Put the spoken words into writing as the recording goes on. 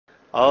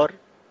और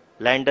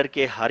लैंडर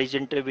के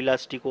horizontal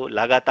velocity को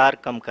लगातार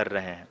कम कर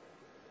रहे हैं।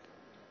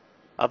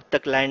 अब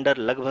तक लैंडर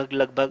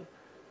लगभग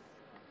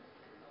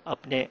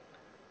अपने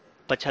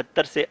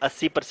 75 से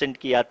 80%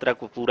 की यात्रा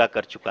को पूरा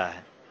कर चुका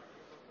है।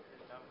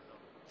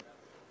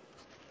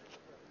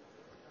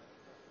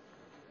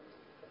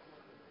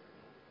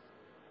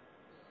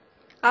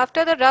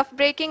 After the rough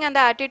braking and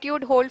the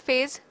attitude hold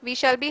phase, we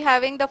shall be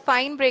having the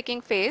fine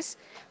braking phase,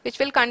 which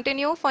will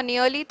continue for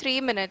nearly 3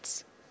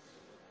 minutes.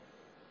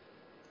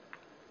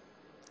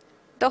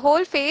 The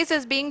whole phase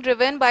is being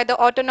driven by the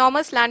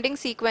autonomous landing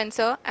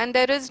sequencer and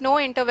there is no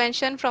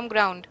intervention from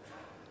ground.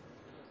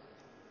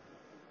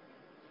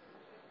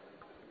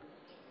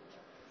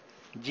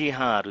 जी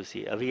हाँ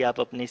आरुषि, अभी आप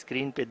अपनी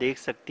screen पे देख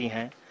सकती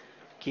हैं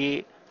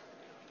कि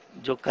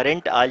जो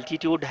करंट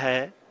आल्टीट्यूड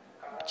है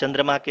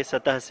चंद्रमा के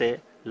सतह से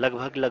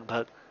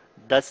लगभग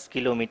 10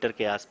 किलोमीटर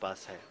के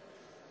आसपास है।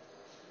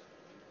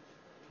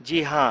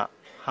 जी हाँ,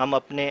 हम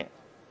अपने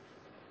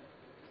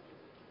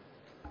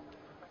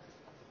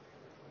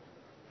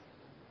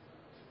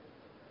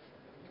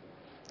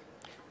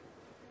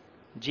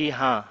जी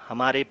हाँ,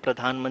 हमारे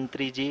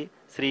प्रधानमंत्री जी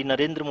श्री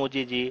नरेंद्र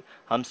मोदी जी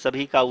हम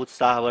सभी का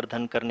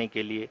उत्साहवर्धन करने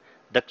के लिए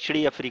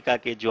दक्षिणी अफ्रीका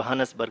के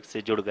जोहानसबर्ग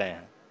से जुड़ गए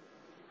हैं।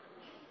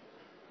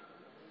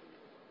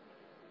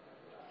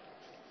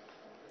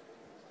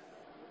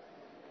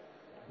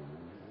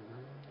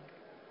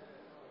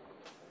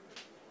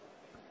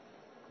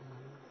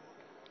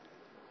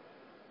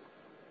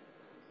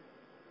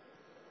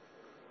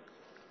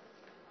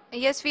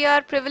 Yes, we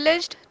are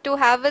privileged to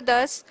have with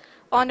us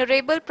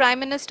Honorable Prime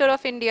Minister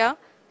of India,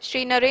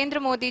 Shri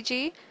Narendra Modi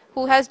ji,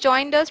 who has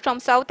joined us from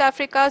South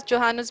Africa's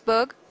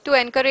Johannesburg to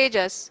encourage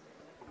us.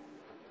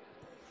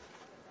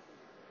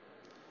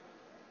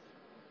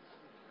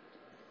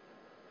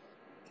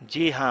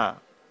 जी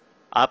हाँ,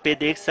 आप ये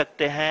देख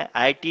सकते हैं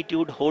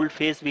एल्टीट्यूड होल्ड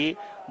फेज भी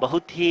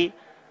बहुत ही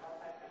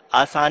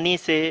आसानी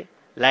से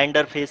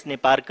लैंडर फेज ने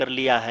पार कर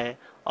लिया है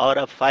और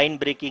अब फाइन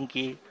ब्रेकिंग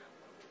की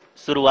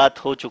शुरुआत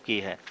हो चुकी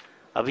है।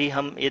 अभी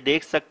हम ये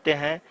देख सकते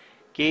हैं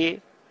कि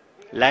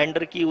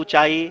लैंडर की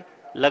ऊंचाई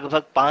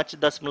लगभग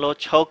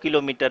 5.6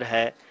 किलोमीटर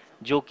है,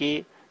 जो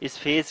कि इस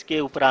फेज के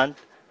उपरांत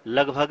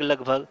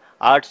लगभग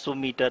 800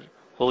 मीटर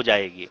हो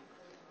जाएगी।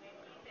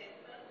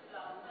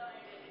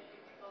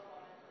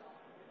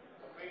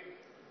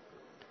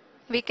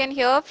 We can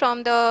hear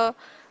from the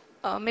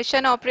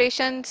mission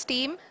operations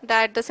team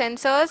that the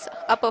sensors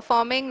are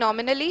performing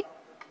nominally.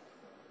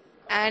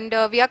 And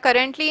we are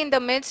currently in the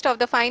midst of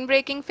the fine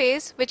braking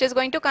phase, which is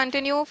going to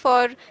continue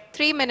for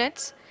 3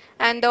 minutes.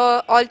 And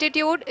the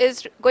altitude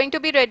is going to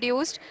be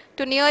reduced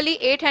to nearly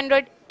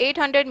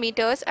 800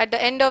 meters at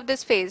the end of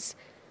this phase.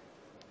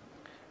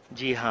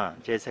 जी हाँ,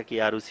 जैसा कि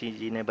आरुषि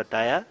जी ने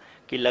बताया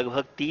कि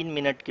लगभग 3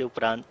 minute के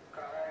उपरांत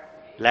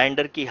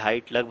lander की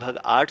हाइट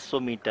लगभग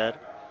 800 मीटर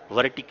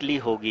वर्टिकली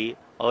होगी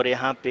और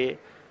यहाँ पे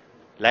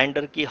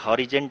लैंडर की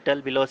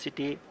horizontal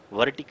velocity,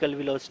 vertical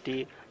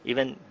velocity,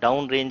 even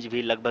down range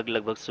भी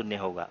लगभग शून्य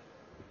होगा।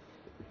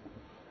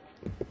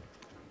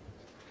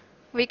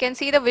 We can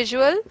see the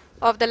visual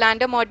of the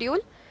lander module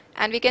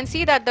and we can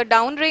see that the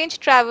downrange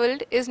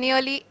traveled is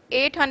nearly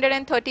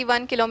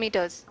 831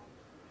 kilometers.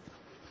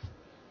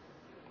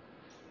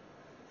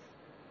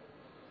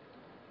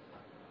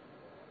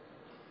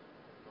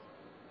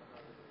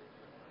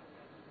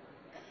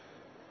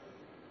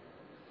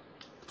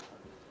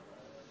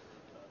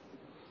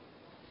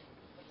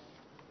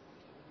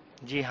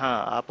 जी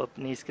हाँ, आप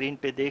अपनी स्क्रीन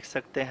पे देख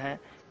सकते हैं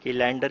कि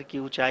लैंडर की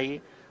ऊंचाई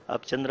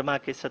अब चंद्रमा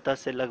की सतह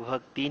से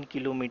लगभग 3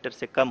 किलोमीटर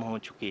से कम हो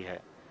चुकी है।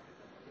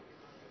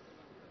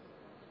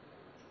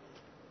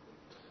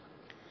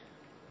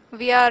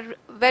 We are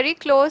very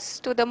close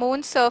to the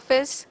moon's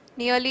surface,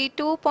 nearly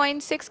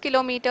 2.6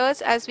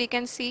 kilometers as we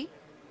can see.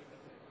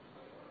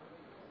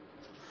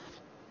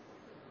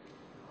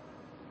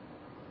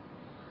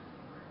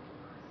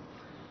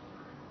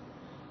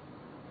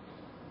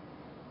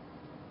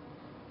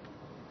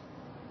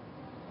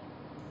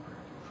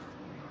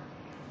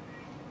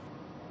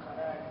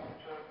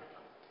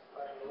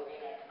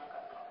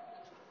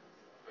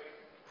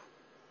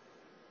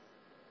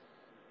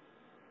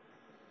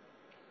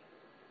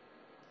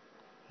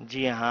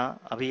 जी हाँ,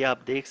 अभी आप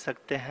देख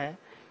सकते हैं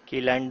कि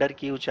लैंडर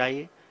की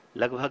ऊंचाई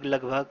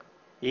लगभग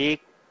 1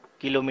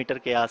 किलोमीटर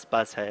के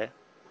आसपास है।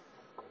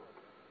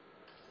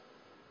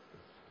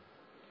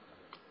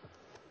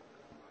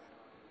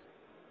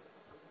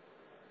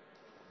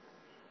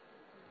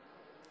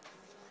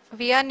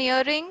 We are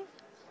nearing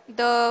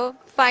the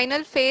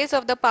final phase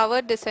of the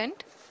power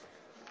descent,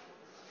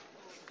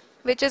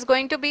 which is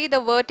going to be the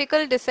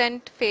vertical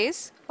descent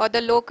phase or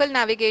the local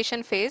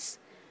navigation phase.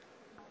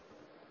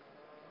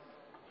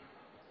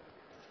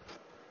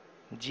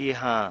 जी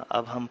हाँ,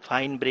 अब हम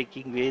फाइन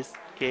ब्रेकिंग वेव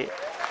के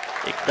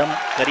एकदम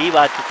करीब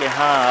आ चुके हैं।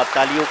 हाँ, आप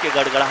तालियों के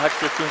गड़गड़ाहट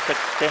से सुन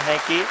सकते हैं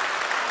कि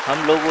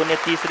हम लोगों ने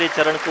तीसरे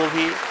चरण को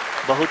भी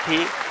बहुत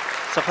ही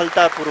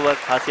सफलतापूर्वक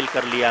हासिल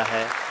कर लिया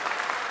है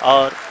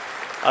और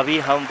अभी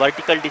हम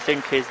वर्टिकल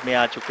डिसेंट फेज में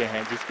आ चुके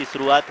हैं, जिसकी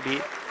शुरुआत भी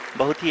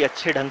बहुत ही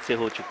अच्छे ढंग से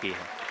हो चुकी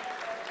है।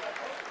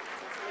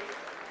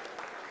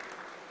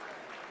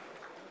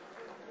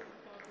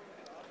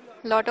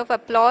 Lot of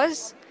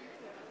applause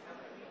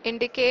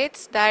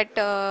indicates that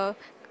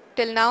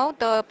till now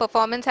the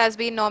performance has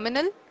been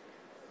nominal.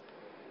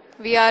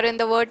 We are in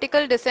the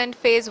vertical descent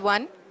phase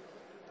 1.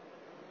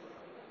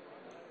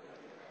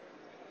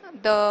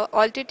 The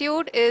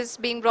altitude is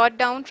being brought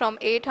down from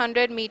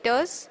 800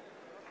 meters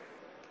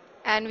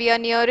and we are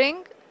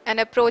nearing and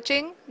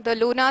approaching the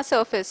lunar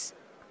surface.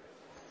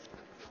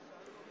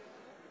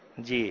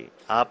 जी,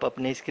 आप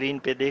अपनी screen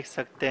पे देख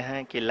सकते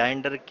हैं कि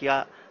lander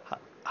का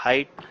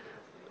height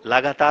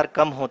लगातार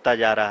कम होता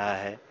जा रहा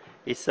है।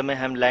 इस समय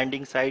हम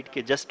लैंडिंग साइट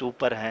के जस्ट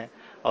ऊपर हैं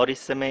और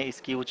इस समय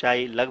इसकी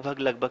ऊंचाई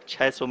लगभग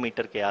 600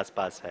 मीटर के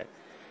आसपास है।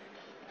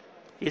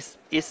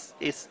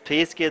 इस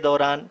फेज के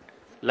दौरान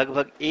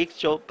लगभग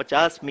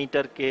 150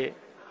 मीटर के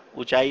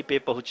ऊंचाई पे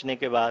पहुंचने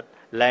के बाद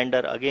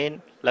लैंडर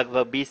अगेन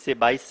लगभग 20 से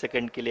 22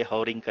 सेकंड के लिए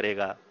हॉवरिंग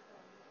करेगा।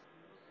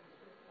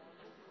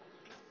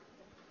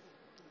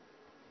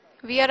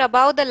 We are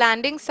above the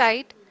landing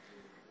site.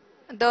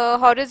 The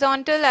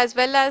horizontal as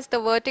well as the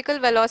vertical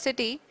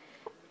velocity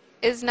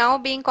is now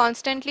being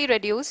constantly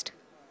reduced.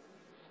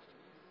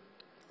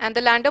 And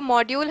the lander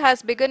module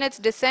has begun its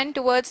descent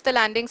towards the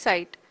landing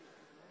site.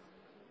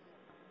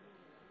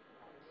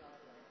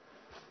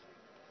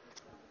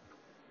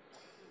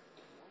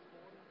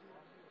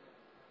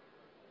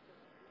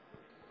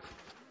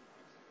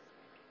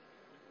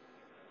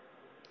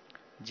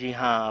 जी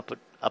हाँ, आप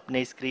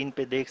अपने screen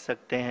पे देख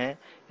सकते हैं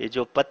ये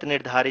जो पथ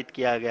निर्धारित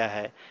किया गया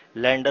है,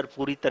 लैंडर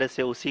पूरी तरह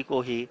से उसी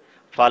को ही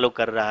फॉलो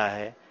कर रहा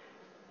है।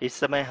 इस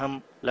समय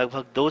हम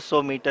लगभग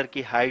 200 मीटर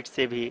की हाइट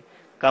से भी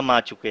कम आ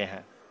चुके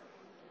हैं।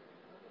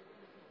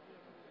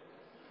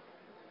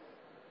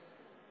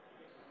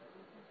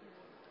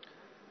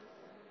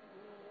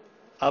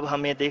 अब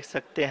हम ये देख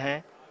सकते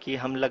हैं कि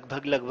हम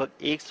लगभग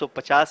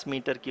 150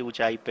 मीटर की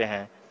ऊंचाई पे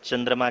हैं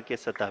चंद्रमा के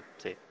सतह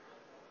से।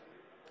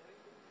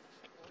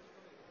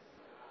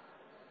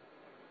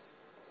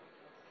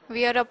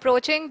 We are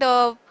approaching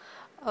the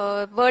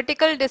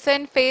vertical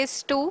descent phase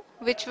 2,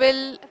 which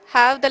will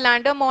have the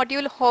lander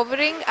module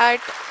hovering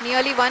at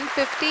nearly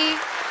 150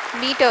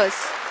 meters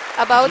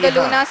above ji the हाँ,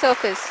 lunar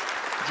surface.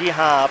 जी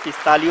हाँ, आप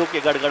इस तालियों के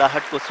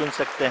गड़गड़ाहट को सुन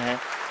सकते हैं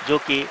जो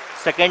कि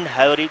सेकेंड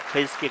हाइवरिक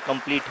फेज के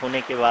कंप्लीट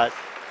होने के बाद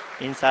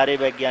इन सारे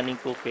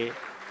वैज्ञानिकों के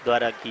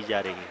द्वारा की जा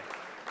रही है।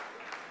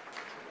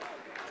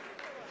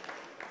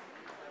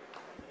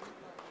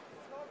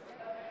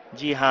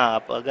 जी हाँ,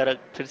 आप अगर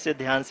फिर से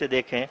ध्यान से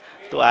देखें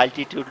तो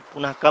एल्टीट्यूड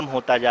पुनः कम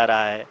होता जा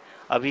रहा है।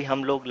 अभी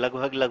हम लोग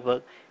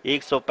लगभग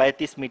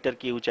 135 मीटर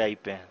की ऊंचाई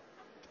पे हैं।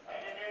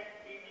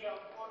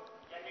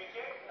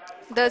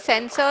 The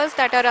sensors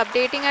that are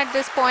updating at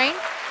this point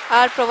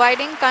are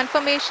providing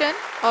confirmation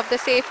of the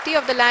safety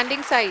of the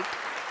landing site.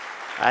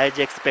 As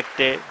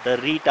expected, the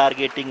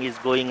retargeting is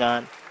going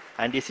on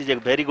and this is a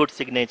very good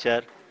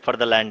signature for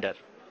the lander.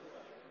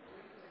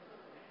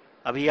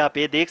 अभी आप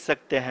ये देख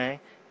सकते हैं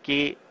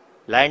कि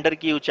lander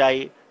की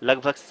ऊंचाई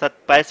लगभग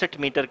 65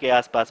 मीटर के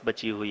आसपास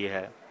बची हुई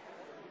है।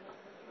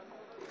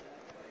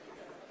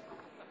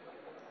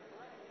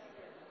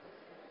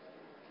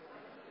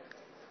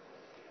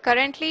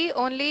 Currently,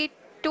 only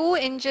 2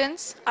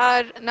 engines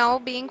are now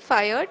being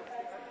fired,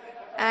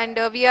 and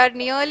we are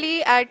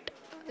nearly at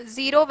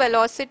zero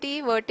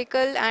velocity,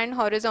 vertical and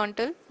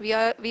horizontal.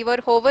 We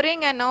were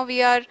hovering, and now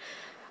we are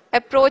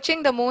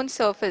approaching the moon's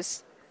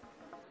surface.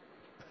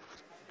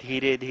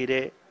 धीरे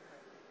धीरे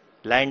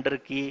लैंडर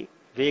की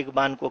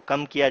वेगमान को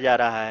कम किया जा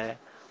रहा है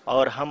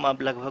और हम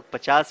अब लगभग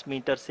 50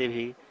 मीटर से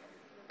भी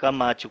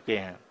कम आ चुके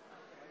हैं।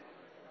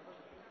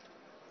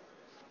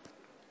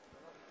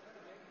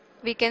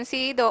 We can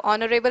see the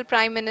Honorable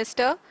Prime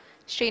Minister,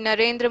 Shri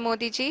Narendra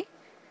Modi ji,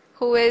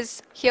 who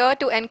is here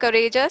to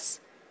encourage us,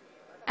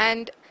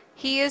 and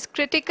he is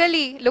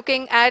critically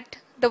looking at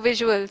the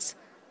visuals.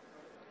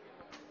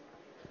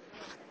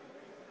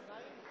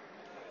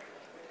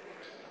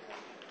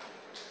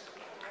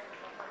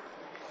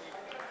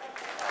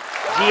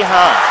 जी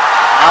हाँ,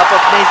 आप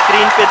अपने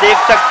स्क्रीन पे देख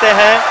सकते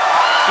हैं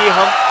कि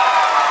हम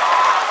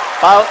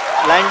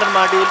lander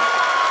module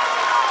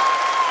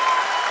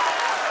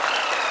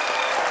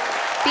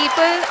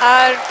People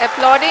are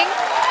applauding.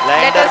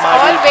 Let us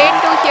all wait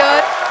to hear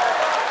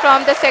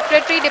from the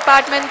Secretary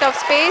Department of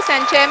Space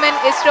and Chairman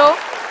ISRO,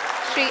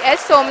 Shri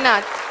S.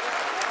 Somnath.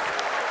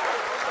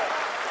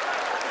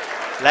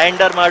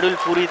 Lander module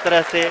पूरी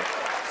तरह से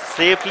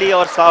सेफली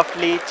और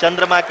सॉफ्टली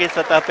चंद्रमा के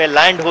सतह पे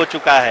लैंड हो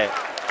चुका है।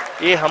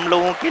 ये हम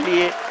लोगों के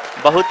लिए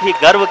बहुत ही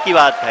गर्व की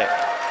बात है।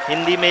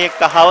 हिंदी में एक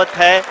कहावत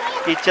है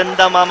कि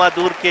चंदा मामा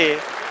दूर के,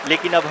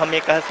 लेकिन अब हम ये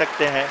कह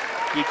सकते हैं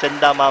कि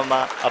चंदा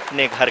मामा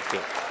अपने घर के।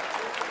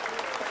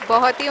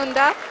 बहुत ही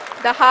उम्दा.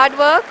 The hard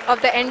work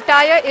of the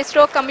entire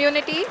ISRO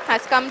community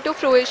has come to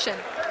fruition.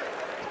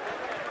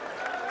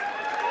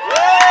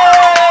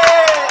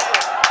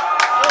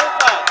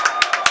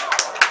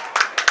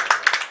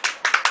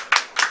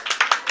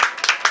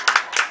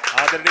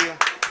 आदरणीय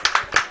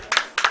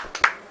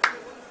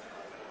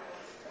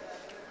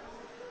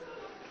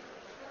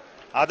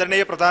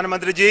आदरणीय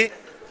प्रधानमंत्री जी,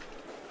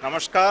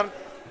 नमस्कार.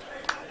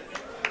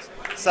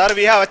 Sir,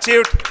 we have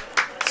achieved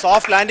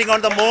soft landing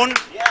on the moon.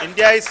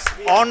 India is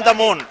on the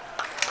moon.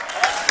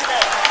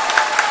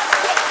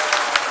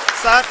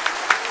 Sir,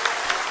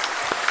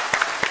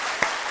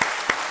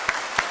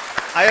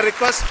 I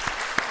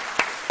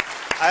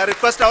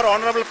request our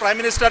Honorable Prime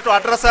Minister to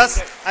address us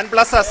and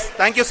bless us.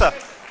 Thank you, sir.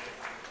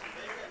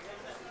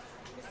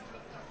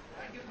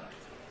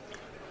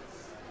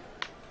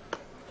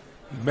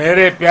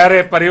 मेरे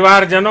प्यारे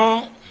परिवारजनों,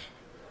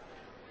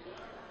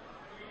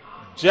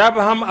 जब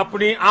हम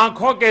अपनी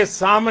आंखों के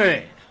सामने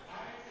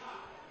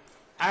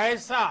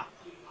ऐसा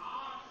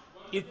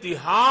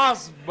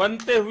इतिहास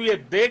बनते हुए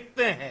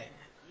देखते हैं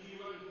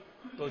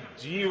तो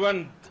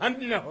जीवन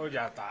धन्य हो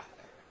जाता है।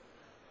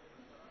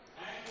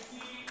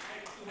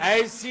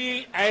 ऐसी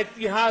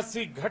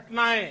ऐतिहासिक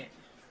घटनाएं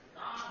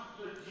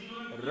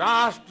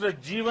राष्ट्र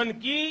जीवन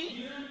की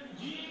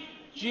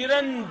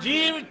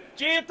चिरंजीव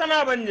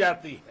चेतना बन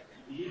जाती है।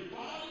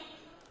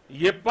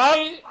 ये पल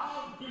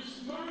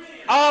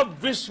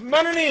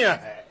अविस्मरणीय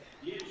है।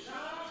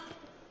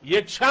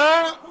 ये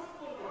क्षण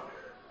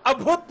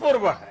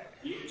अभूतपूर्व है।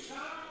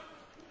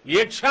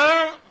 ये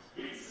क्षण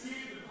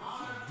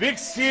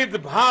विकसित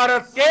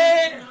भारत के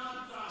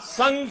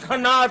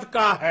शंखनाद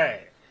का है।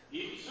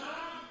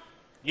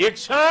 ये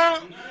क्षण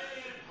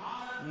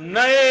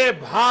नए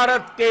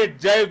भारत के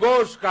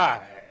जयघोष का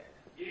है।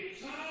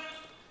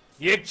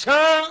 ये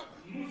क्षण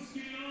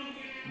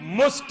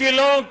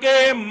मुश्किलों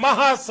के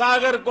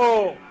महासागर को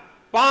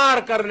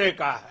पार करने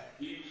का है।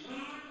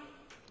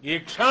 ये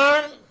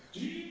क्षण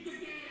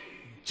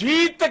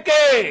जीत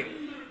के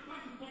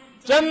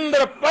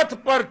चंद्र पथ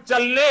पर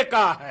चलने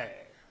का है।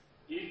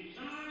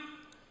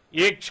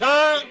 ये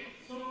क्षण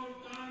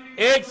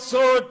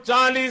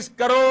 140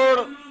 करोड़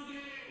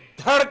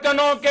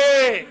धड़कनों के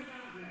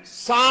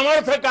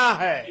सामर्थ्य का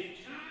है।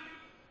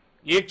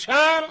 ये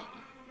क्षण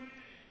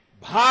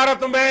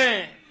भारत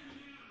में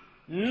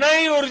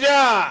नई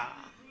ऊर्जा,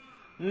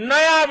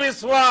 नया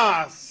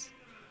विश्वास,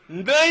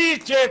 नई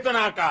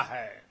चेतना का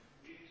है।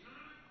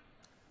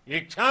 ये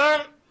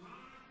क्षण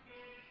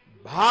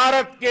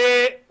भारत के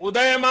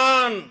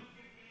उदयमान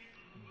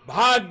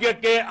भाग्य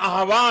के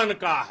आह्वान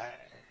का है।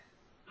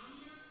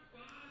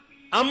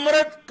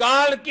 अमृत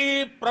काल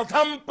की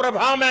प्रथम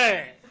प्रभा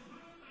में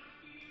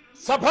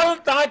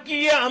सफलता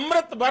की ये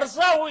अमृत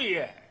वर्षा हुई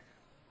है।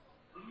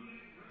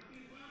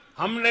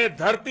 हमने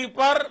धरती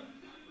पर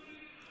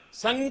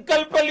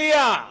संकल्प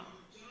लिया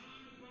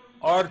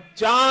और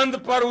चांद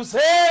पर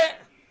उसे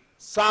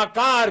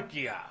साकार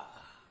किया।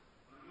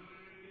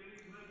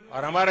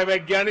 और हमारे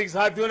वैज्ञानिक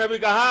साथियों ने भी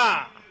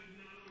कहा,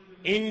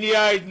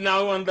 India is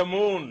now on the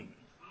moon.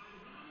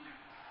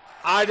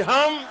 आज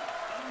हम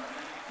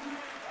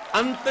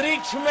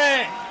अंतरिक्ष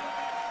में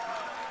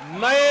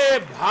नए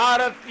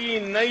भारत की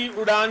नई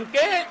उड़ान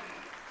के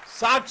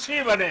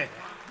साक्षी बने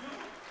हैं।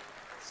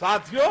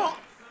 साथियों,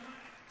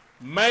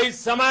 मैं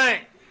इस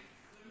समय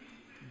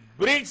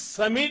ब्रिक्स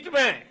समिट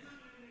में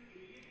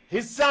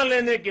हिस्सा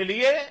लेने के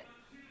लिए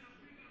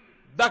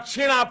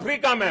दक्षिण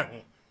अफ्रीका में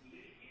हूं,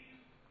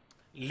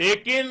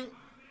 लेकिन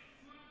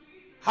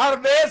हर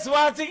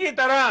देशवासी की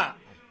तरह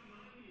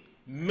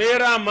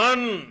मेरा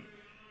मन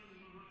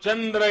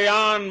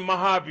चंद्रयान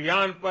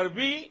महाअभियान पर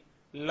भी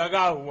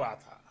लगा हुआ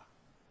था।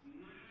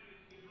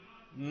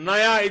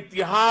 नया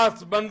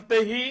इतिहास बनते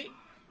ही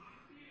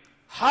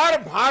हर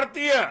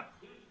भारतीय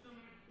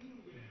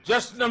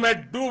जश्न में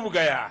डूब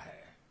गया है।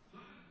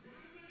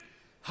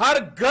 हर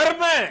घर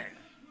में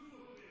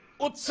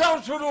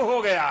उत्सव शुरू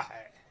हो गया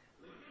है।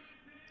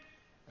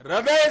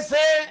 हृदय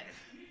से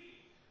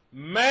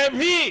मैं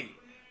भी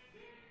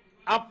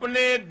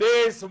अपने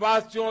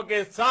देशवासियों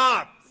के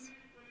साथ,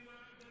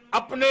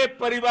 अपने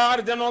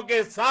परिवारजनों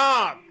के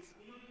साथ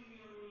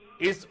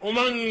इस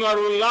उमंग और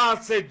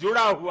उल्लास से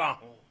जुड़ा हुआ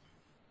हूं।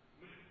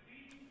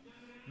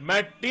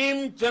 मैं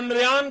टीम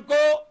चंद्रयान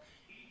को,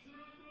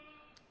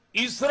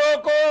 इसरो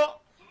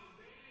को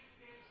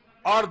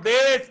और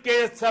देश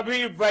के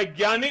सभी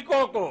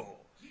वैज्ञानिकों को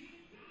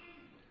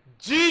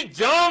जी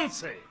जान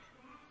से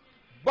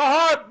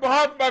बहुत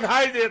बहुत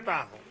बधाई देता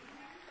हूं,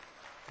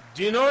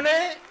 जिन्होंने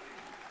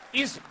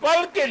इस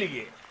पल के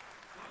लिए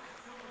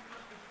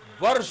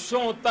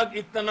वर्षों तक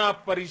इतना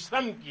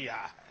परिश्रम किया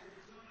है।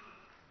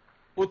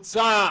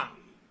 उत्साह,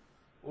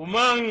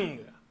 उमंग,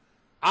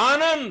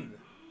 आनंद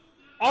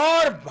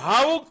और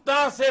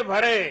भावुकता से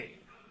भरे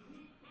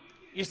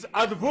इस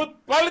अद्भुत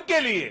पल के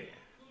लिए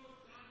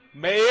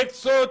मैं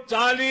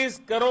 140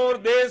 करोड़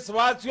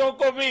देशवासियों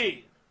को भी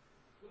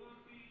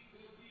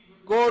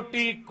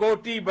कोटि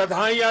कोटि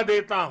बधाइयां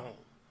देता हूं।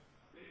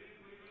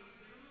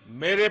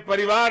 मेरे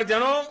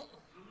परिवारजनों,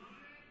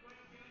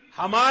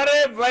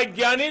 हमारे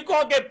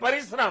वैज्ञानिकों के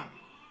परिश्रम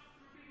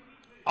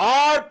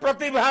और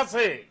प्रतिभा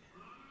से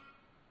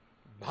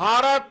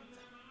भारत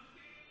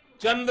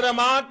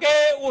चंद्रमा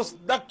के उस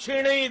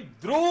दक्षिणी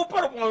ध्रुव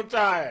पर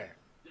पहुंचा है,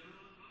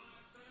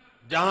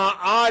 जहां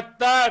आज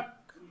तक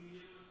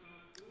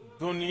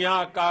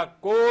दुनिया का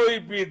कोई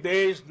भी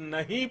देश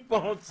नहीं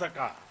पहुंच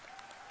सका।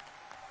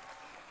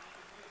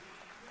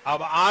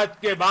 अब आज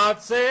के बाद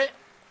से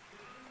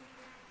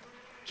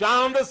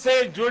चांद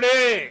से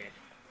जुड़े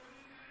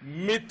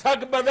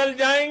मिथक बदल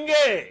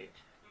जाएंगे,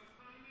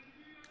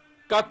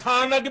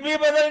 कथानक भी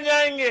बदल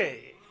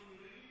जाएंगे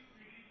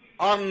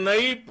और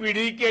नई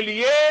पीढ़ी के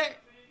लिए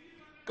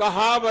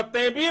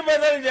कहावतें भी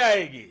बदल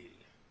जाएगी।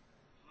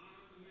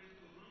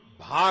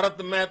 भारत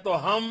में तो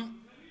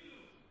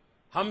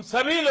हम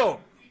सभी लोग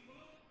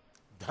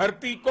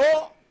धरती को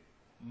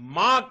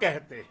मां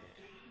कहते हैं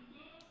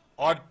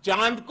और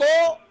चांद को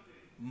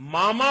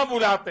मामा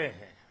बुलाते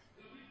हैं।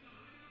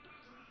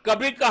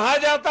 कभी कहा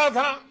जाता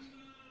था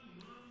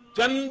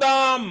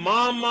चंदा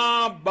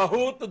मामा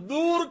बहुत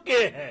दूर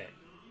के हैं,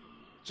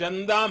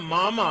 चंदा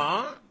मामा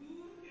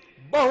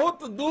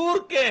बहुत दूर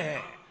के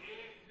हैं।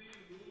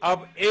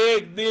 अब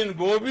एक दिन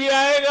वो भी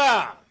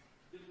आएगा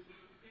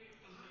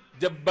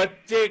जब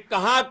बच्चे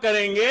कहा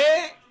करेंगे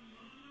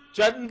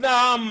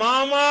चंदा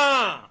मामा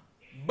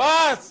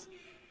बस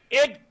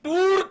एक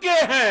टूर के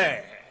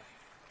हैं।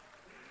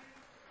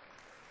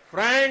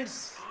 Friends,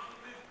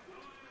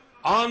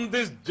 on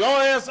this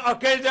joyous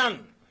occasion,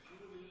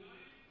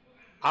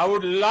 I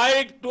would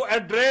like to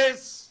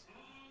address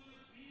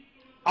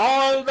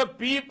all the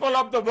people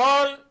of the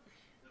world,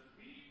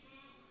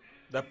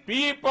 the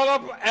people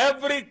of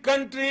every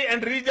country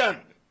and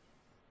region.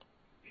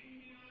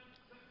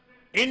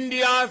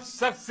 India's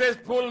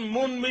successful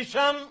moon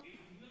mission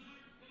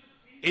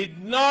is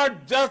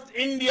not just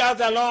India's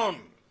alone.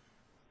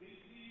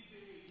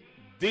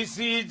 This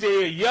is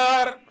a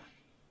year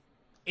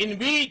in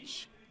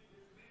which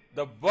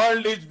the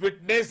world is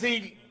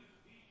witnessing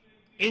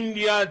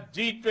India's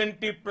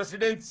G20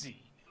 presidency.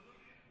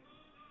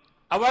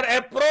 Our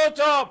approach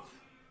of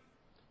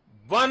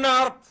one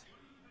earth,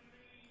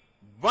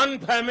 one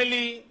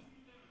family,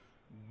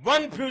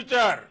 one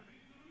future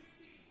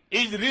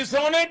is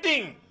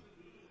resonating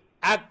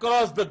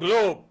across the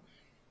globe.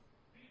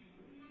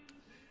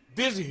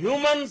 This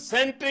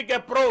human-centric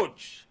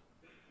approach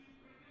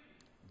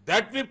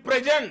that we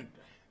present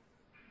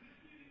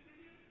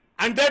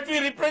and that we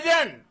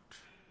represent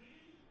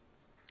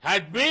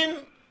has been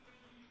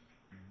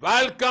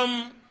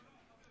welcomed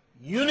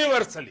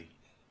universally.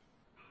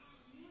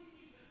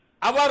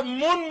 Our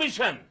moon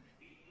mission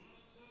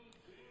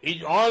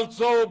is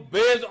also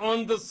based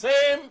on the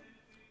same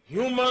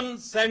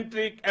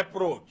human-centric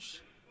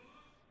approach.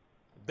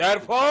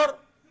 Therefore,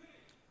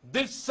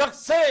 this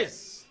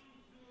success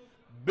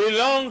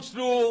belongs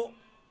to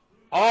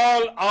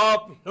all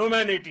of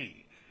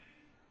humanity,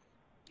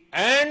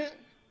 and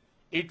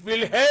it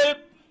will help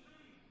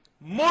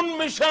moon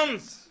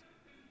missions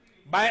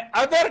by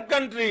other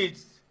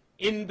countries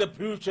in the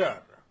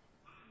future.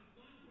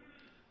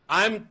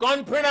 I am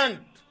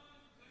confident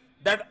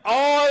that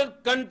all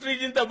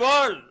countries in the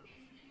world,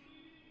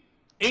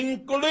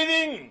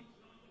 including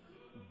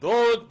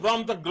those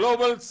from the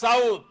global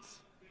south,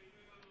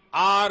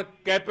 are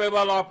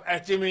capable of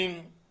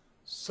achieving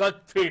such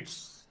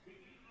feats.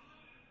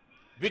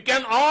 We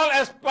can all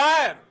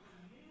aspire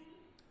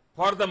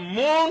for the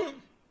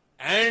moon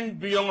and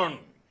beyond.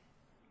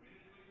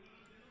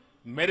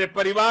 मेरे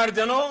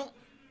परिवारजनों,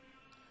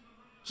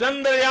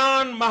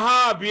 चंद्रयान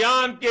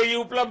महाअभियान की ये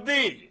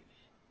उपलब्धि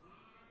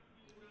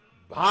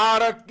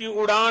भारत की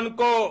उड़ान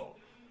को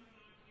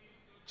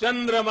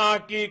चंद्रमा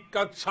की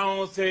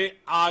कक्षाओं से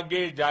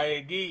आगे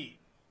जाएगी।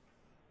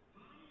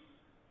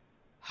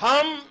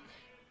 हम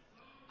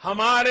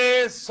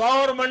हमारे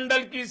सौर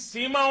मंडल की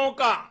सीमाओं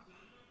का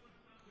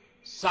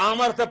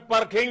सामर्थ्य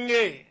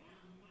परखेंगे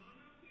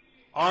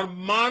और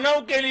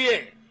मानव के लिए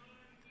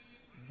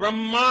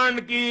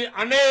ब्रह्मांड की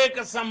अनेक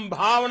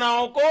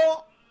संभावनाओं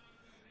को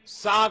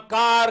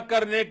साकार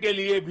करने के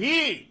लिए भी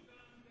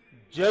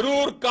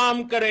जरूर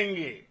काम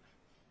करेंगे।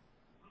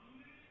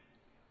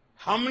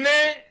 हमने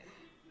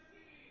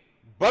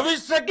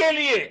भविष्य के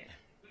लिए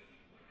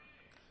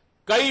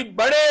कई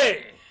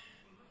बड़े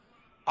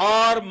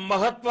और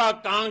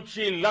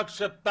महत्वाकांक्षी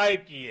लक्ष्य तय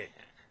किए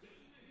हैं।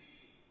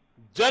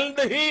 जल्द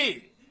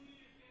ही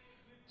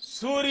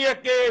सूर्य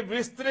के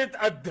विस्तृत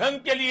अध्ययन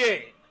के लिए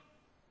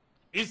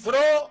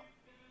ISRO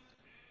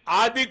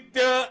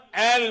Aditya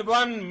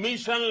L1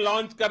 mission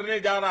launch करने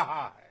जा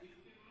रहा है।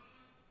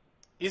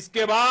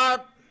 इसके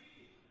बाद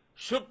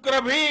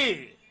शुक्र भी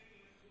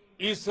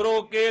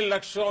इसरो के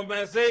लक्ष्यों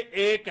में से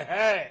एक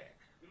है।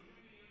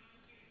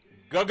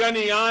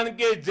 गगनयान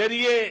के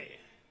जरिए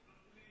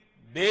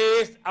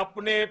देश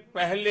अपने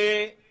पहले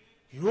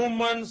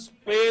ह्यूमन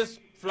स्पेस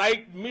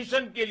फ्लाइट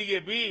मिशन के लिए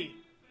भी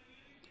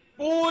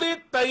पूरी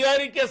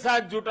तैयारी के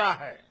साथ जुटा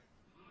है।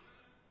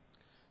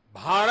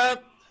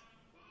 भारत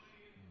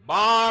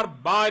बार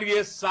बार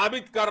ये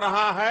साबित कर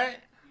रहा है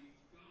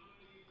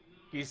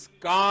कि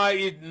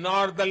sky is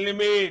not the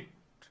limit.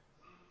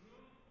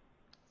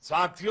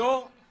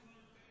 साथियों,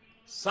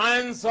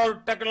 साइंस और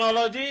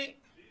टेक्नोलॉजी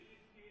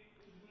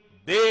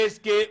देश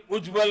के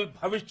उज्जवल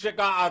भविष्य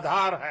का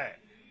आधार है।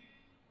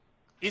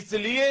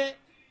 इसलिए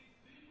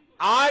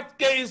आज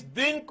के इस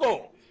दिन को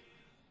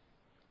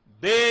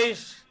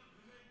देश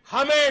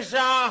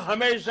हमेशा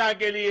हमेशा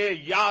के लिए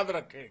याद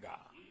रखेगा।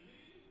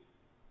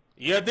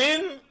 यह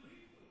दिन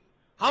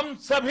हम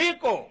सभी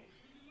को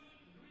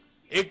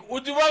एक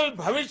उज्जवल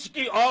भविष्य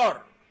की ओर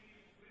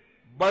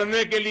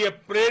बढ़ने के लिए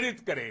प्रेरित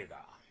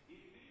करेगा।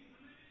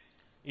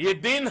 ये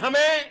दिन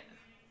हमें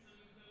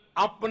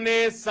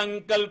अपने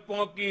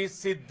संकल्पों की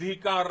सिद्धि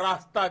का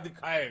रास्ता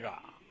दिखाएगा।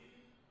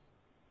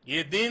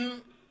 ये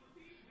दिन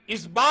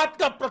इस बात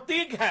का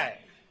प्रतीक है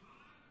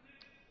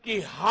कि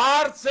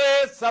हार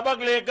से सबक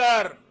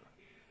लेकर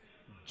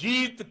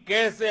जीत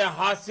कैसे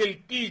हासिल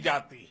की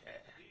जाती है।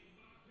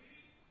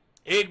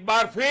 एक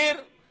बार फिर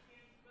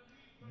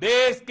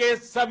देश के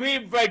सभी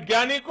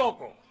वैज्ञानिकों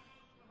को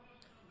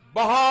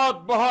बहुत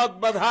बहुत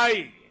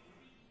बधाई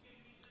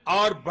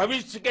और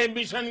भविष्य के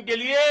मिशन के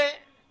लिए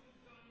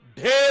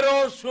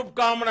ढेरों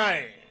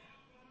शुभकामनाएं।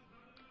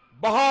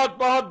 बहुत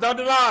बहुत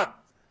धन्यवाद।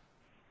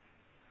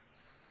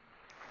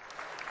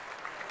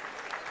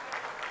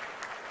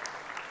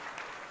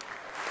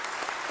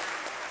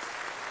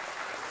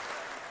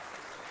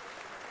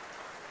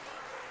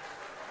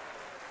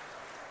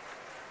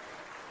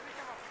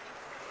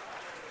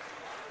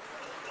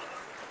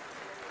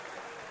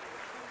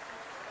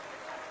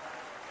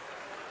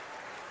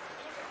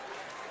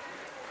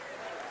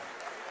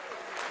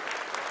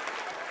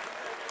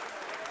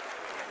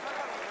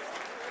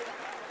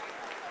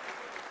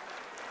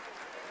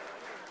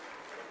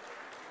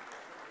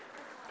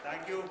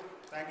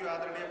 Thank you,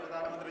 Adharaniya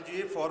Pradhan Mantri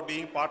ji, for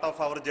being part of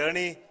our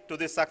journey to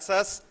this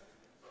success.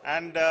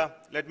 And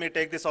let me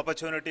take this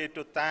opportunity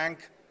to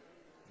thank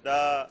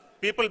the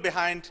people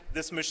behind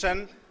this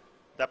mission,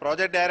 the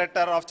project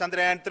director of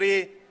Chandrayaan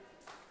 3.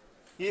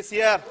 He is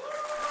here.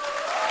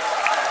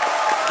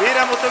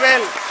 Veera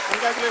Muthuvel,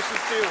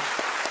 congratulations to you.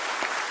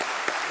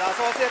 The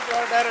associate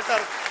project director,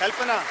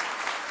 Kalpana,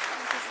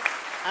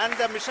 and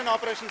the mission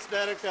operations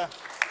director,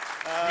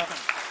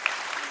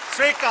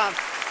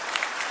 Srikanth.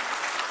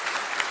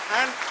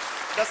 And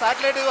the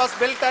satellite was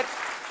built at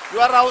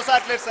your house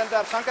satellite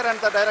center, Shankar and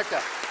the director.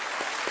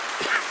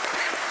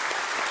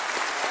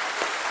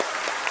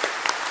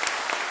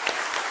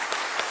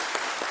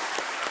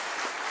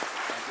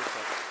 Thank you,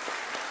 sir.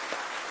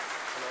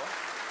 Hello.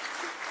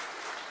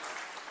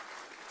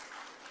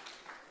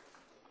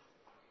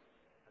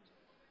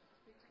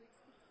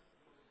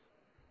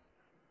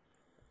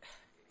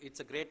 It's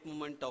a great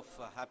moment of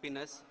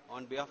happiness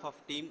on behalf of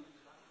team.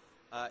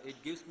 It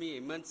gives me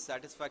immense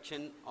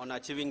satisfaction on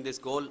achieving this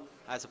goal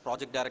as a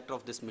project director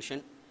of this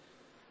mission.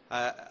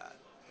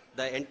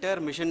 The entire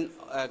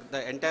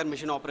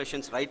mission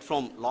operations, right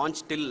from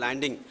launch till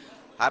landing,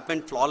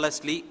 happened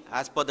flawlessly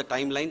as per the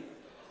timeline,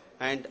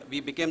 and we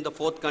became the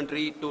 4th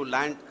country to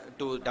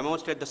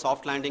demonstrate the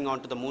soft landing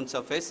onto the moon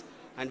surface,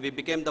 and we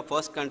became the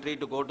first country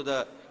to go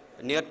to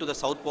near to the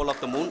south pole of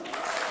the moon.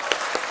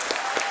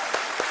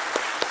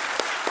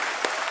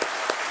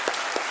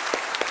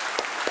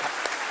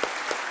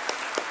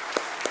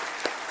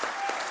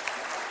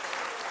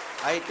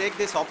 I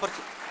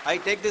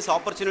take this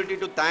opportunity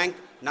to thank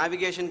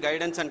navigation,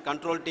 guidance and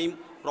control team,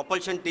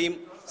 propulsion team,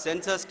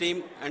 sensors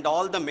team and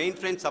all the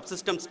mainframe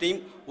subsystems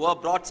team who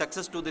have brought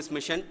success to this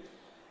mission.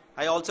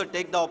 I also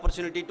take the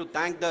opportunity to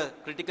thank the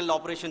Critical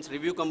Operations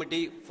Review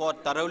Committee for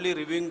thoroughly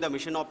reviewing the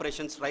mission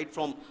operations right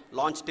from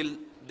launch till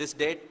this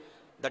date.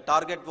 The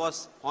target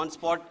was on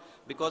spot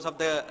because of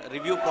the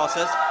review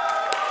process.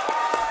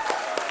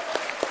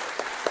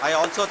 I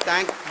also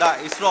thank the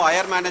ISRO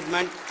higher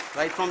management,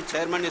 right from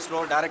Chairman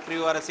ISRO, Director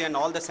URSC and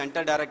all the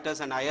center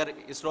directors and higher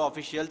ISRO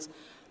officials.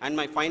 And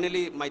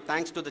finally, my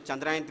thanks to the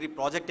Chandrayaan 3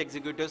 project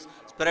executives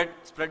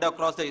spread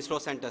across the ISRO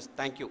centers.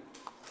 Thank you.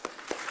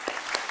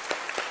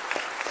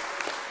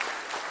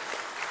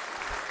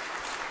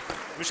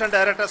 Mission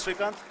Director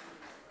Srikanth.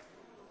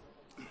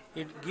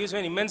 It gives me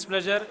an immense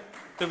pleasure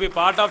to be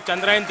part of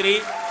Chandrayaan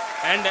 3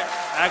 and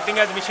acting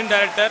as Mission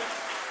Director.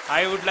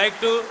 I would like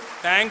to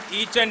thank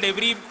each and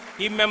every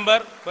team member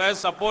who has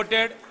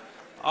supported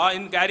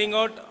in carrying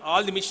out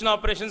all the mission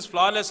operations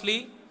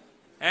flawlessly,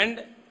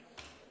 and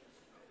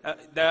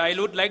I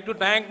would like to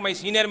thank my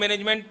senior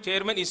management,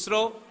 Chairman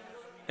ISRO,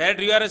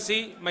 Director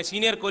URSC, my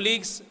senior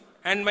colleagues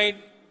and my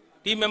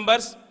team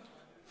members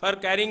for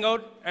carrying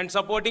out and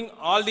supporting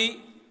all the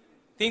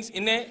things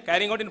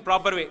carrying out in a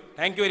proper way.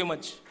 Thank you very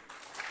much.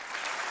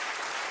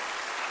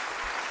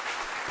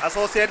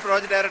 Associate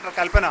Project Director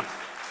Kalpana.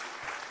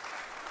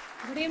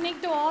 Good evening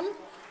to all.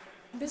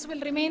 This will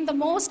remain the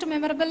most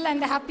memorable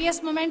and the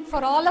happiest moment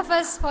for all of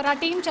us, for our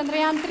team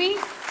Chandrayaan 3.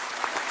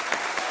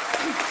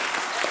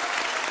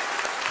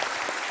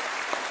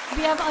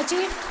 We have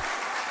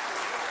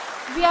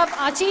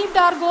achieved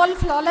our goal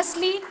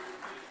flawlessly.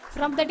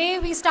 From the day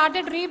we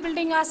started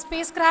rebuilding our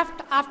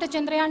spacecraft after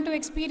Chandrayaan 2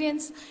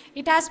 experience,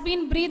 it has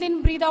been breathe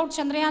in, breathe out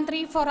Chandrayaan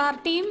 3 for our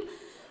team.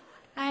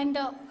 And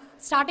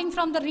starting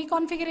from the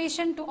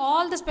reconfiguration to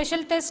all the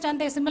special tests and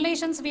the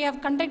simulations we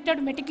have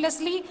conducted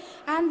meticulously,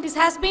 and this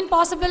has been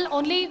possible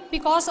only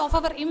because of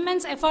our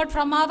immense effort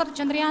from our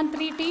Chandrayaan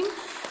 3 team,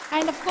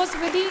 and of course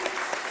with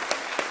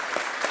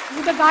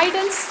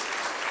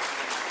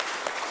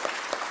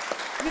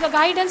the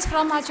guidance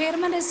from our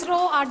Chairman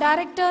ISRO, our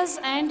directors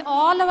and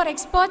all our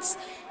experts.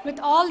 With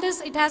all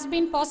this, it has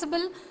been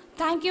possible.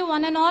 Thank you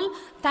one and all.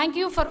 Thank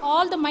you for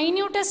all the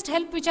minutest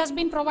help which has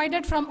been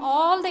provided from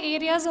all the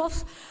areas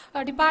of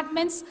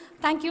departments.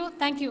 Thank you.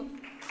 Thank you.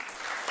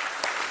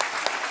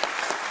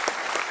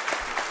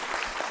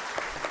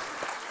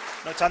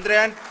 Now,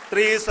 Chandrayaan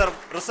 3 is a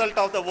result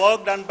of the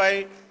work done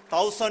by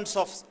thousands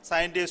of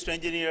scientists,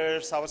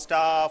 engineers, our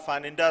staff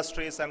and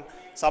industries and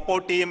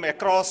support team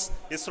across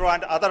ISRO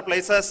and other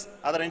places,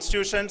 other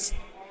institutions.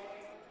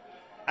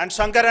 And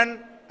Shankaran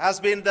has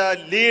been the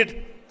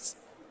lead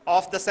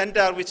of the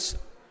center which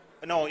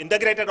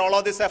integrated all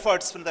of these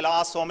efforts in the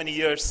last so many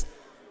years.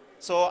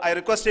 So I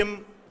request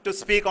him to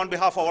speak on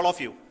behalf of all of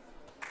you.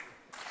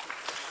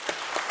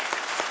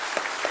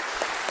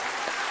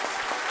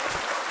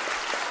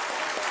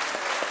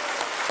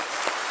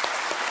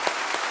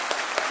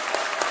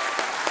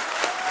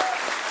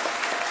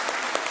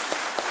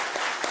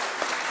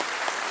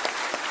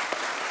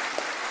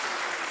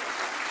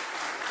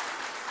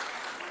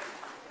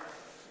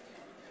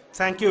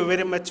 Thank you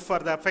very much for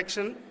the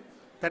affection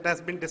that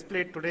has been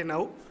displayed today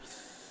now.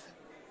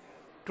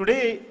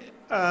 Today,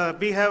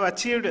 we have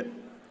achieved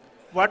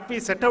what we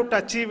set out to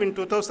achieve in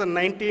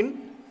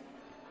 2019.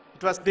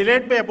 It was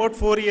delayed by about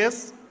 4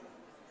 years,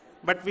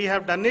 but we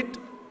have done it.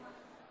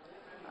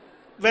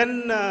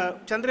 When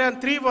Chandrayaan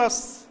 3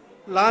 was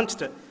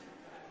launched,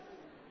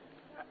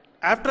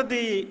 after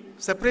the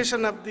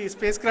separation of the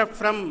spacecraft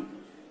from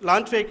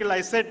launch vehicle, I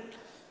said,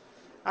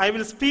 I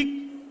will speak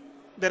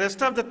the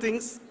rest of the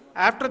things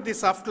after the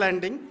soft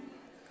landing.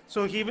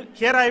 So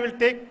here I will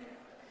take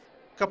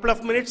a couple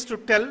of minutes to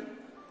tell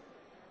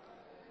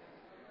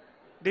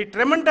the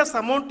tremendous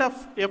amount of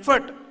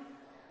effort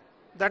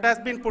that has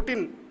been put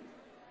in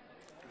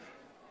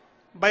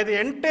by the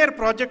entire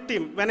project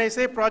team. When I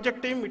say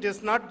project team, it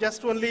is not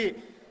just only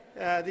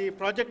the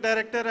project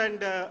director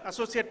and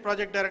associate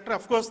project director.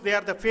 Of course, they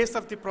are the face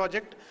of the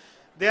project.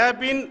 They have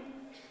been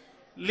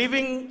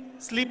living,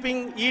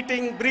 sleeping,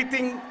 eating,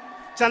 breathing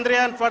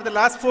Chandrayaan for the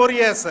last 4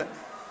 years.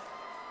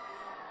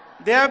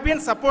 They have been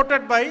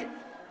supported by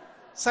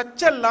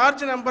such a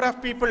large number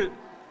of people,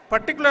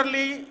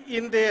 particularly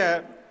in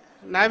the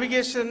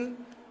navigation,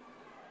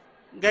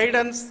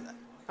 guidance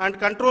and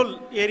control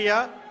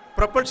area,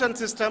 propulsion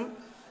system.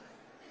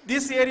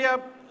 This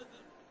area,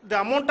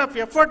 the amount of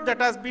effort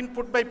that has been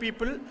put by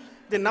people,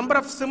 the number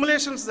of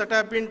simulations that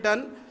have been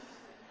done,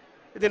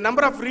 the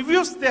number of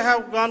reviews they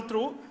have gone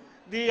through,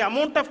 the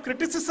amount of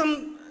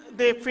criticism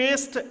they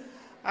faced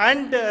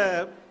and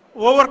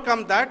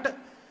overcome that.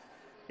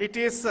 It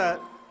is,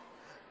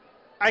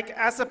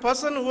 as a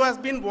person who has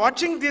been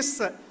watching this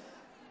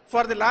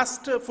for the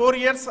last 4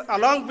 years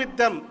along with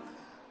them,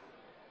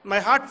 my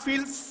heart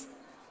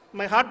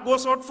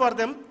goes out for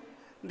them.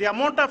 The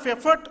amount of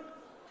effort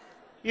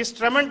is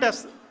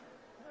tremendous.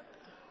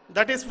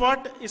 That is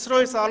what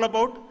ISRO is all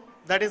about.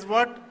 That is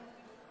what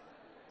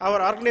our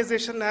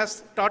organization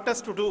has taught us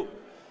to do.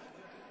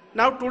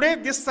 Now today,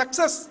 this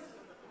success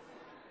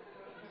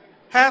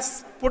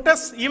has put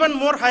us even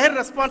more higher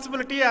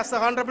responsibility, as the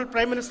Honorable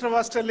Prime Minister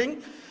was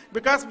telling,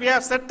 because we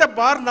have set the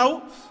bar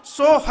now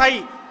so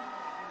high.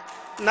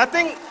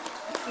 Nothing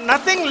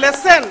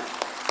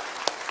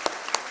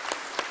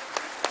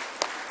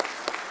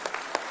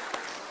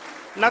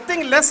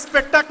less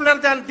spectacular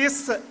than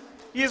this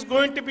is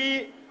going to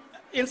be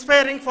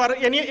inspiring for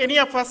any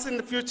of us in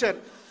the future.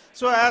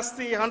 So as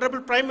the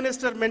Honorable Prime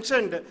Minister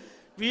mentioned,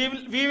 we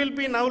will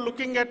be now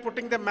looking at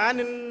putting the man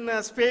in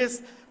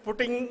space,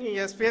 putting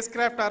a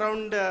spacecraft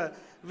around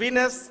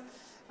Venus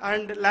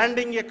and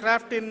landing a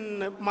craft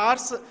in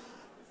Mars.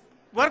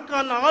 Work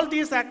on all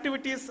these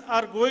activities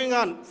are going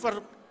on for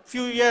a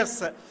few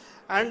years.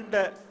 And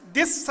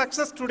this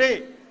success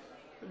today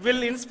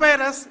will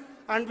inspire us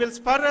and will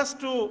spur us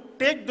to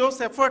take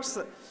those efforts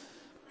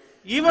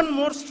even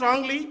more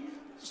strongly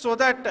so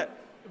that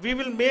we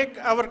will make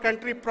our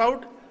country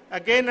proud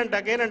again and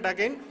again and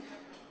again.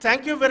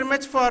 Thank you very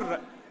much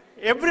for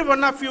every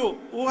one of you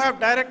who have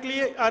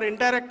directly or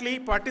indirectly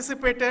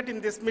participated in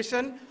this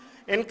mission,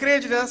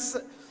 encouraged us,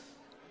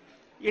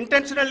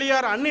 intentionally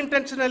or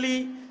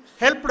unintentionally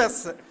helped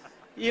us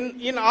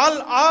in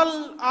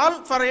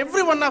all for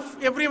every one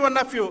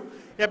of you.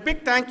 A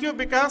big thank you,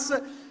 because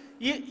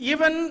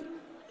even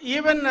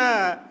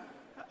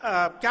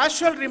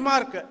casual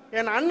remark,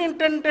 an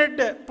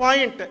unintended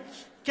point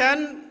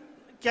can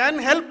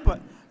help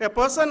a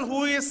person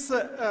who is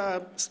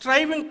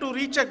striving to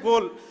reach a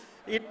goal.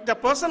 The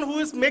person who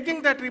is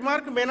making that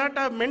remark may not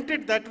have meant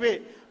it that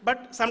way,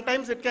 but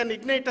sometimes it can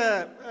ignite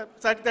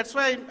that's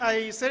why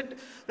I said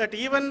that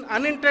even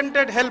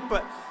unintended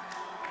help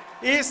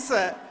is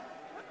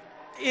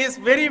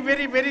very,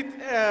 very, very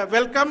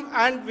welcome,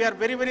 and we are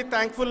very, very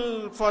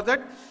thankful for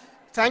that.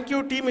 Thank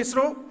you, Team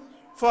ISRO,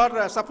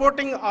 for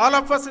supporting all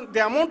of us.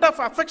 The amount of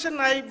affection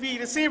we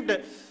received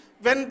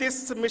when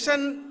this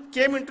mission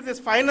came into this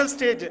final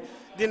stage,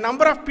 the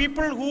number of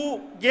people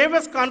who gave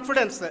us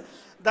confidence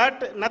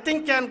that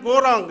nothing can go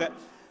wrong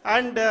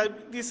and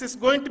this is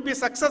going to be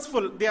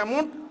successful.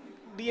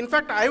 In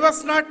fact, I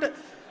was not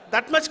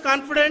that much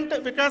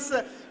confident, because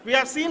we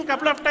have seen a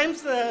couple of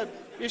times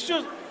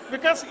issues.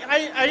 because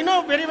I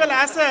know very well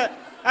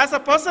as a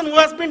person who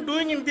has been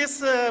doing in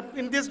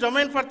this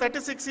domain for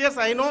 36 years,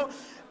 I know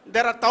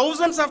there are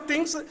thousands of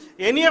things.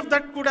 Any of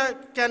that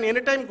can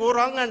anytime go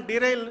wrong and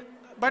derail.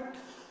 But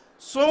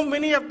so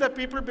many of the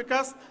people,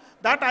 because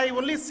that I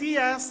only see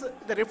as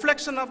the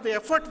reflection of the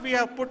effort we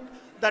have put,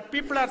 that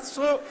people are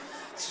so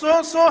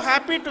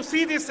happy to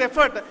see this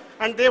effort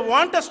and they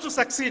want us to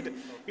succeed.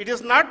 It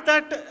is not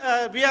that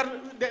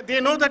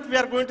they know that we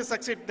are going to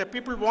succeed. The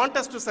people want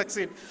us to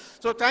succeed.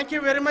 So thank you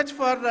very much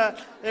for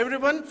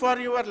everyone for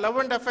your love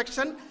and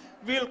affection.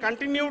 We will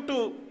continue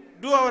to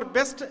do our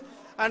best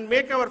and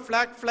make our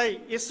flag fly,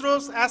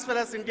 ISRO's as well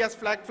as India's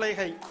flag fly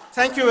high.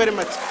 Thank you very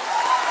much.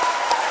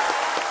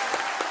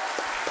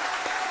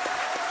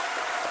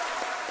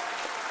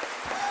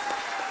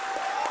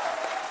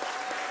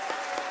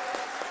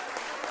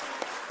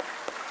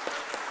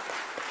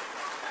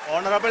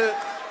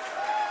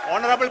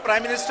 Honorable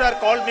Prime Minister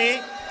called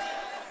me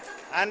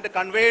and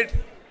conveyed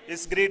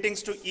his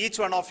greetings to each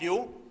one of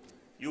you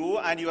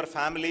and your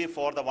family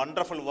for the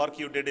wonderful work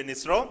you did in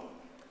ISRO.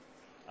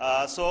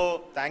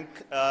 So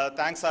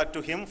thanks are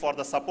to him for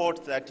the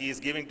support that he is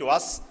giving to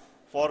us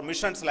for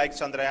missions like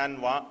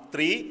Chandrayaan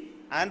 3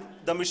 and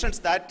the missions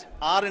that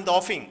are in the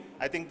offing.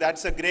 I think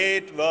that's a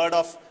great word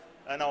of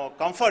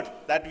comfort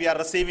that we are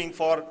receiving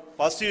for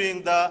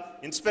pursuing the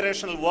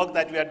inspirational work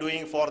that we are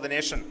doing for the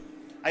nation.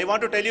 I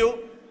want to tell you,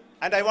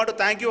 and I want to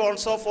thank you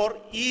also for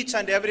each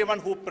and everyone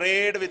who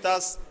prayed with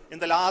us in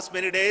the last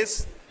many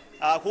days,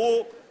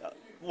 who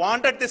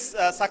wanted this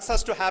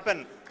success to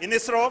happen in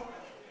ISRO.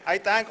 I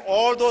thank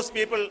all those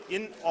people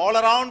all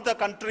around the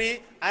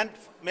country and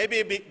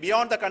maybe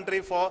beyond the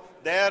country for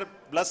their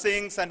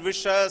blessings and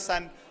wishes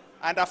and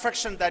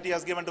affection that he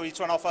has given to each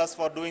one of us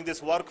for doing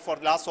this work for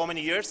the last so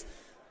many years.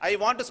 I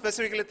want to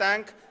specifically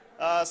thank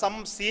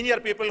some senior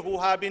people who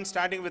have been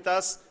standing with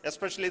us,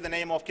 especially the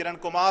name of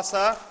Kiran Kumar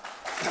sir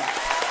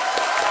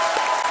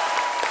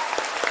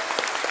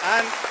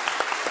and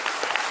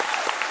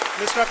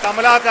Mr.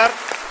 Kamalakar,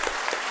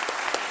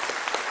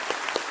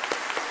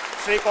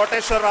 Sri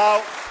Koteshwar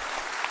Rao.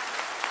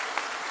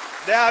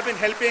 They have been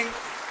helping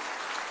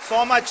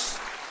so much.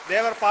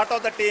 They were part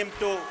of the team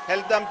to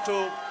help them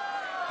to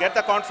get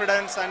the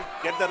confidence and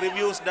get the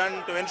reviews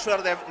done to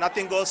ensure that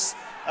nothing goes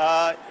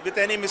with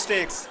any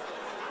mistakes.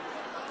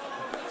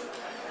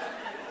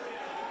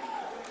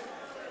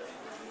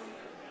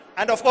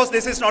 And of course,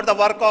 this is not the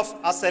work of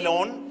us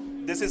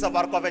alone. This is a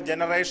work of a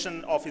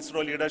generation of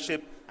ISRO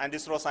leadership and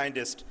ISRO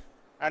scientists.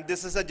 And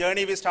this is a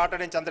journey we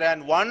started in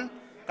Chandrayaan 1,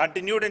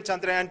 continued in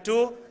Chandrayaan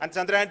 2, and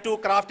Chandrayaan 2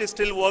 craft is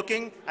still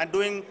working and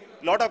doing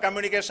a lot of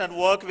communication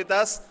work with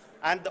us.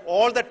 And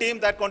all the team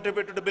that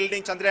contributed to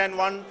building Chandrayaan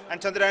 1 and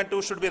Chandrayaan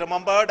 2 should be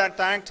remembered and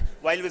thanked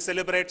while we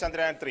celebrate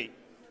Chandrayaan 3.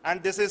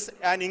 And this is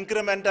an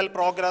incremental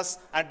progress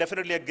and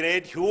definitely a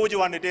great, huge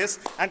one it is.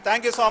 And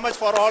thank you so much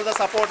for all the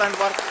support and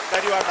work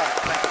that you have done.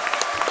 Thank you.